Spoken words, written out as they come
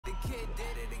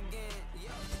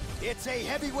It's a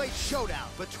heavyweight showdown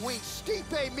between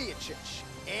Stipe Miocic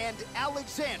and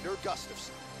Alexander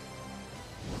Gustafsson.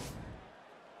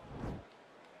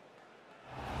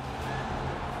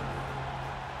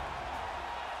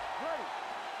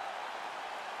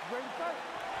 Ready to fight?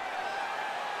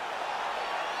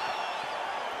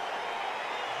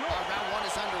 Round one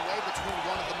is underway between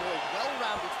one of the more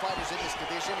well-rounded fighters in this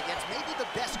division against maybe the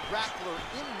best grappler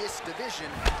in this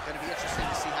division. Going to be interesting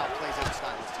to see how it plays out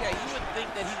stylistically. Yeah, you would think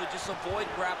that he would just avoid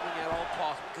grappling at all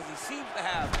costs because he seems to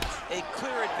have a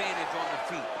clear advantage on the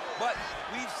feet. But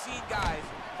we've seen guys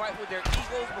fight with their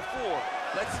egos before.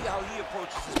 Let's see how he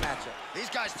approaches this matchup.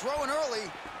 These guys throwing early.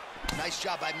 Nice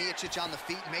job by Miocic on the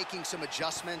feet, making some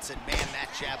adjustments, and man, that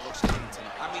jab looks clean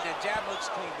tonight. I mean, that jab looks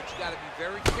clean, but you got to be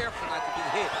very careful not to get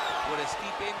hit with a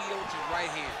Stipe Miocic right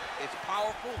hand. It's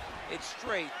powerful, it's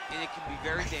straight, and it can be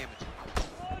very damaging.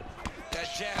 That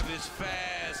jab is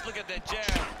fast. Look at that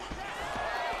jab.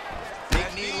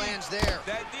 Big knee lands there.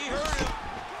 That knee hurt him.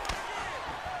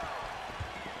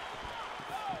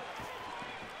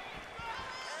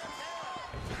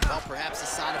 Well, perhaps a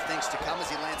sign of things to come as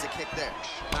he lands a kick there.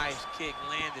 Nice kick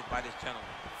landed by this gentleman.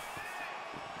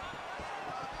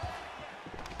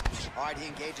 All right, he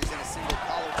engages in a single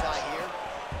collar tie here.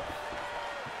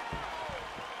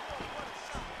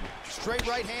 Straight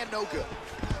right hand, no good.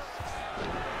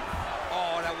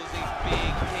 Oh, that was a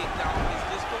big takedown. Is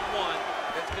this the one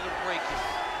that's going to break it?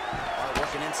 All right,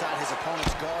 working inside his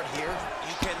opponent's guard here.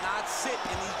 You cannot sit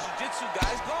in these jiu-jitsu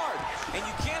guys' guard. And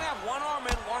you can't have one arm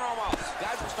in, one arm out.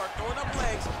 Guys will start throwing up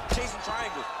legs, chasing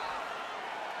triangles.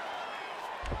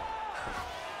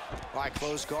 All right,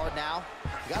 closed guard now.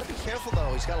 You got to be careful,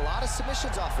 though. He's got a lot of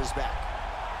submissions off his back.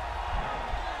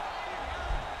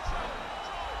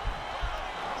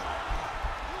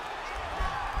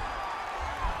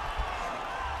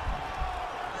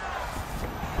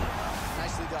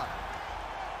 Nicely done.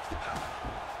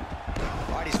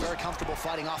 All right, he's very comfortable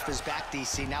fighting off his back,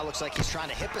 DC. Now looks like he's trying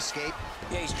to hip escape.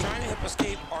 Yeah, he's trying to hip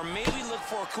escape, or maybe look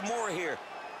for a Kimura here.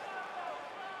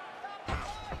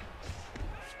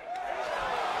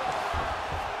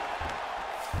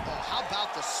 How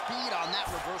about the speed on that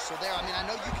reversal there? I mean, I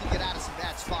know you can get out of some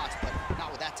bad spots, but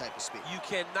not with that type of speed. You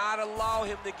cannot allow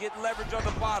him to get leverage on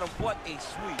the bottom. What a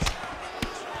sweep.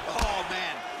 Oh,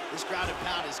 man, this ground and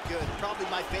pound is good. Probably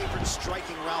my favorite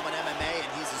striking realm in MMA,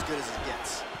 and he's as good as it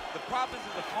gets. The problem is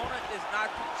his opponent is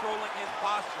not controlling his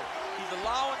posture. He's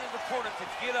allowing his opponent to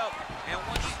get up, and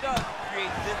when he does, create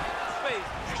distance and space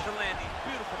to land these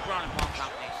beautiful ground and pound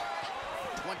combinations.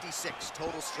 26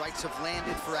 total strikes have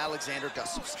landed for Alexander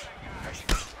Gustafsson.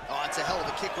 Oh, that's a hell of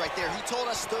a kick right there. He told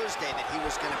us Thursday that he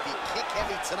was going to be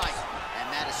kick-heavy tonight,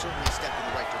 and that is certainly a step in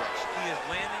the right direction. He is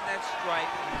landing that strike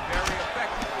very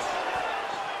effectively.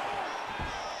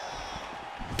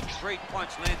 Great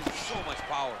punch landed with so much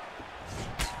power.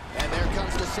 And there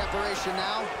comes the separation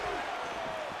now.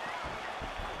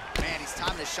 Man, he's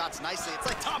timing his shots nicely. It's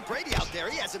like Tom Brady out there.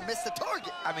 He hasn't missed the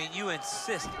target. I mean, you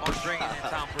insist on bringing in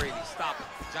Tom Brady. Stop it.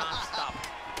 John, stop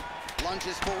it.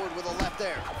 Lunges forward with a left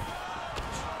there.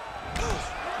 Ooh,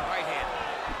 right hand.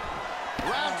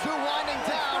 Round two winding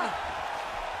down.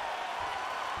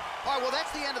 All right, well,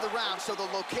 that's the end of the round, so the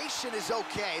location is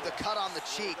okay, the cut on the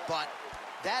cheek, but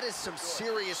that is some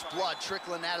serious blood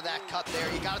trickling out of that cut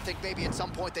there. You got to think maybe at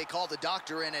some point they call the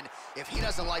doctor in, and if he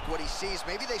doesn't like what he sees,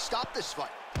 maybe they stop this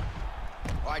fight.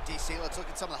 All right, DC, let's look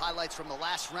at some of the highlights from the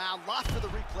last round. Lot for the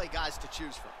replay guys to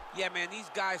choose from. Yeah, man, these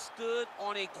guys stood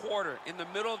on a quarter in the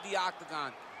middle of the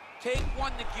octagon. Take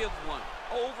one to give one.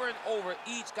 Over and over,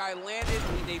 each guy landed,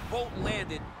 and they both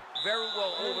landed very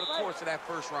well over the course of that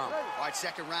first round. All right,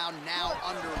 second round now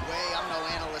underway. I'm no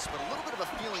analyst, but a little bit of a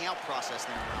feeling out process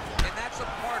there in round one. And that's a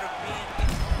part of being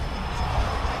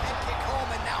And kick home,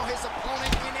 and now his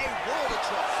opponent in a world of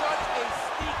trouble. such a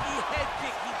sneaky head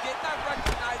kick. He did not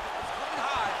recognize it was coming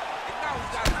high, and now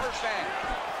he's got hurt bad.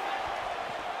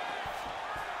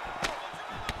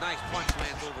 Nice punch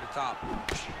lands over the top.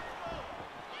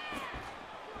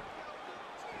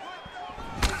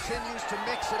 Continues to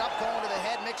mix it up, going to the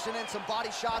head, mixing in some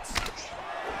body shots.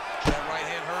 That right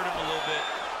hand hurt him a little bit.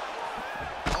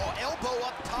 Oh, elbow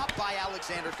up top by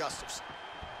Alexander Gustafsson.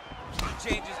 He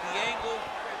changes the angle,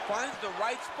 finds the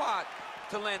right spot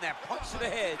to land that punch to the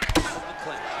head from the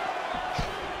clinch.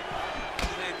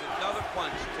 He lands another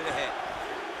punch to the head.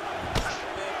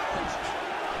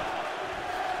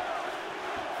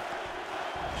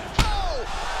 Oh,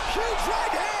 huge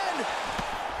right hand!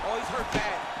 Oh, he's hurt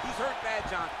bad. He's hurt bad,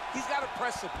 John. He's got to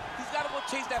press him. He's got to go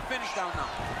chase that finish down now.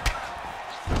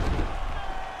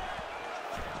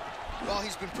 Well,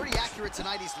 he's been pretty accurate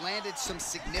tonight. He's landed some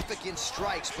significant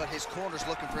strikes, but his corner's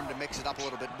looking for him to mix it up a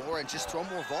little bit more and just throw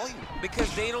more volume.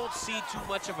 Because they don't see too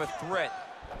much of a threat.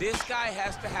 This guy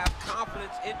has to have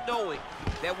confidence in knowing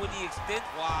that when he extends...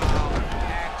 Wow,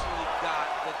 he actually got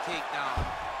the takedown.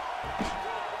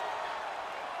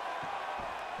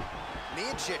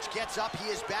 MIOCIC gets up,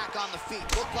 he is back on the feet.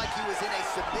 Looked like he was in a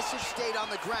submissive state on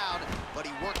the ground, but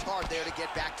he worked hard there to get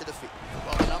back to the feet.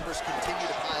 Well, the numbers continue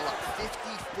to pile up.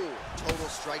 54 total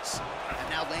strikes have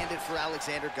now landed for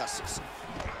Alexander Gustafsson.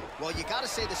 Well, you gotta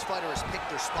say this fighter has picked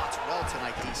their spots well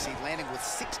tonight, DC, landing with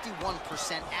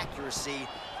 61% accuracy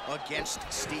against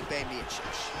Stipe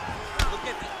Miocic. Look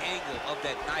at the angle of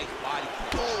that nice body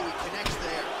kick. Oh, he connects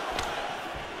there.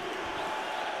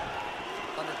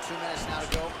 Under 2 minutes now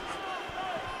to go.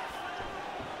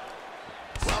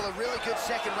 Well, a really good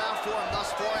second round for him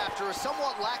thus far. After a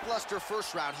somewhat lackluster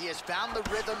first round, he has found the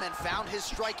rhythm and found his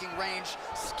striking range.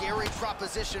 Scary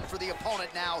proposition for the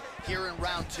opponent now here in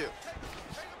round 2.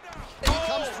 And he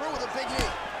comes through with a big knee.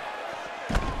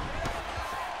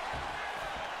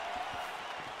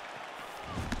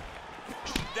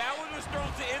 That one was thrown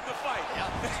to end the fight.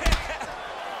 Yep.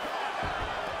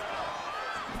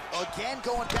 Again,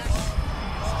 going back.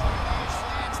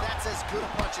 That's as good a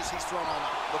punch as he's thrown all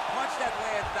night. The punch that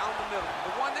lands down the middle,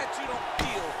 the one that you don't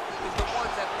feel, is the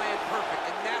ones that land perfect,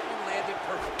 and that one landed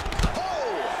perfect.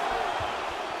 Oh!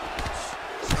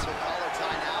 Single collar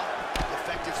tie now.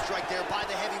 Effective strike there by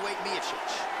the heavyweight Miocic.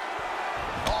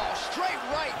 Oh, straight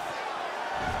right.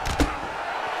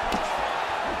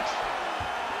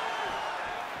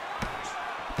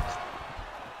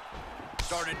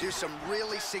 Starting to do some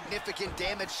really significant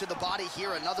damage to the body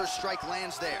here. Another strike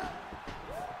lands there.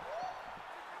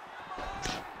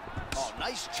 Oh,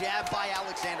 nice jab by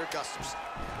Alexander Gustafsson.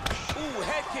 Ooh,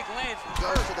 head kick lands.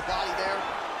 Goes to the body there.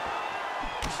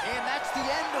 And that's the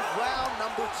end of round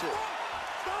number 2.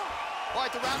 All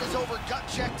right, the round is over. Gut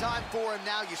check time for him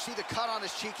now. You see the cut on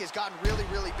his cheek has gotten really,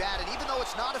 really bad. And even though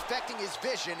it's not affecting his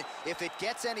vision, if it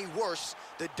gets any worse,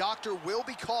 the doctor will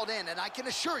be called in. And I can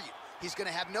assure you, he's going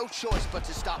to have no choice but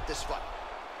to stop this fight.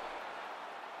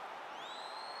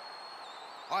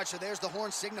 All right, so there's the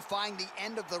horn signifying the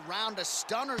end of the round. A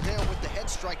stunner there with the head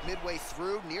strike midway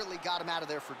through. Nearly got him out of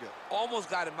there for good. Almost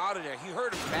got him out of there. He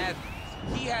hurt him badly.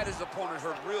 He had his opponent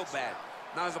hurt real bad.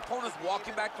 Now his opponent's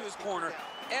walking back to his corner.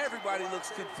 Everybody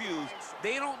looks confused.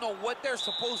 They don't know what they're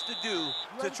supposed to do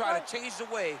to try to change the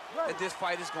way that this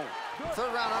fight is going.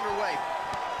 Third round underway.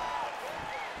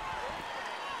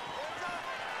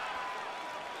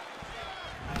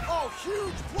 Oh,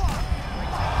 huge block.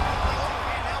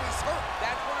 And now he's hurt.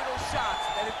 That's one of those shots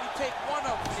that if you take one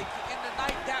of them in the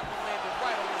night, that one landed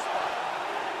right on the spot.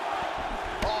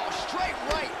 Oh, straight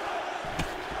right.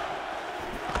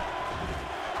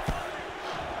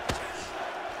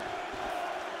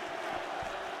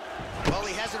 Well,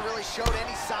 he hasn't really showed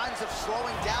any signs of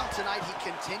slowing down tonight. He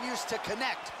continues to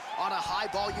connect on a high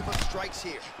volume of strikes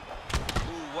here.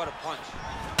 Ooh, what a punch.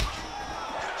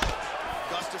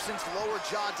 Gustafsson's lower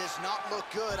jaw does not look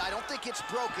good. I don't think it's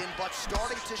broken, but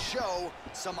starting to show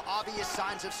some obvious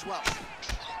signs of swelling.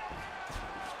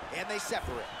 And they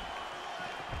separate.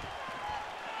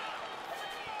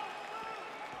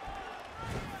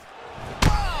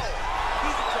 Oh!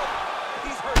 He's in trouble.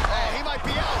 He's hurt. Oh, he might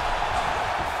be out.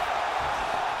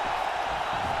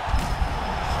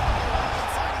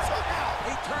 He's hurt now.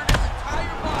 He turned his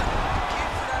entire body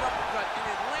into that uppercut, and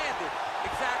it landed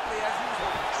exactly as he was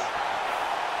hoping for.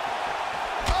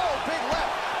 Oh, big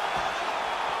left.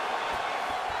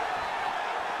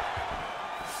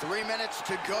 3 minutes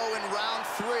to go in round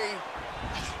 3.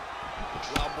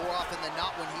 Well, more often than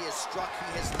not, when he is struck,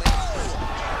 he has landed.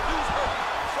 He's hurt.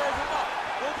 Serve him up.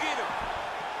 Go get him.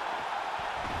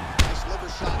 Nice liver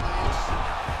shot lands.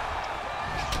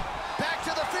 Back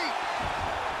to the feet.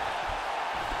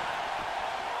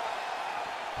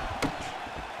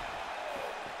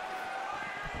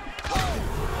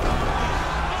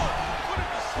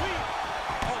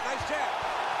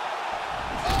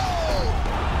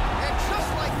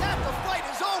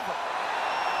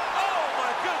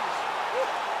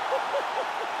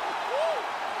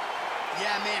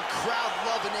 Yeah, man, crowd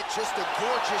loving it. Just a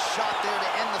gorgeous shot there to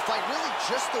end the fight. Really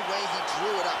just the way he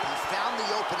drew it up. He found the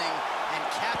opening and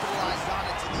capitalized on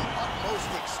it to the utmost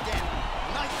extent.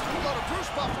 Nice. We go to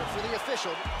Bruce Buffer for the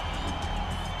official.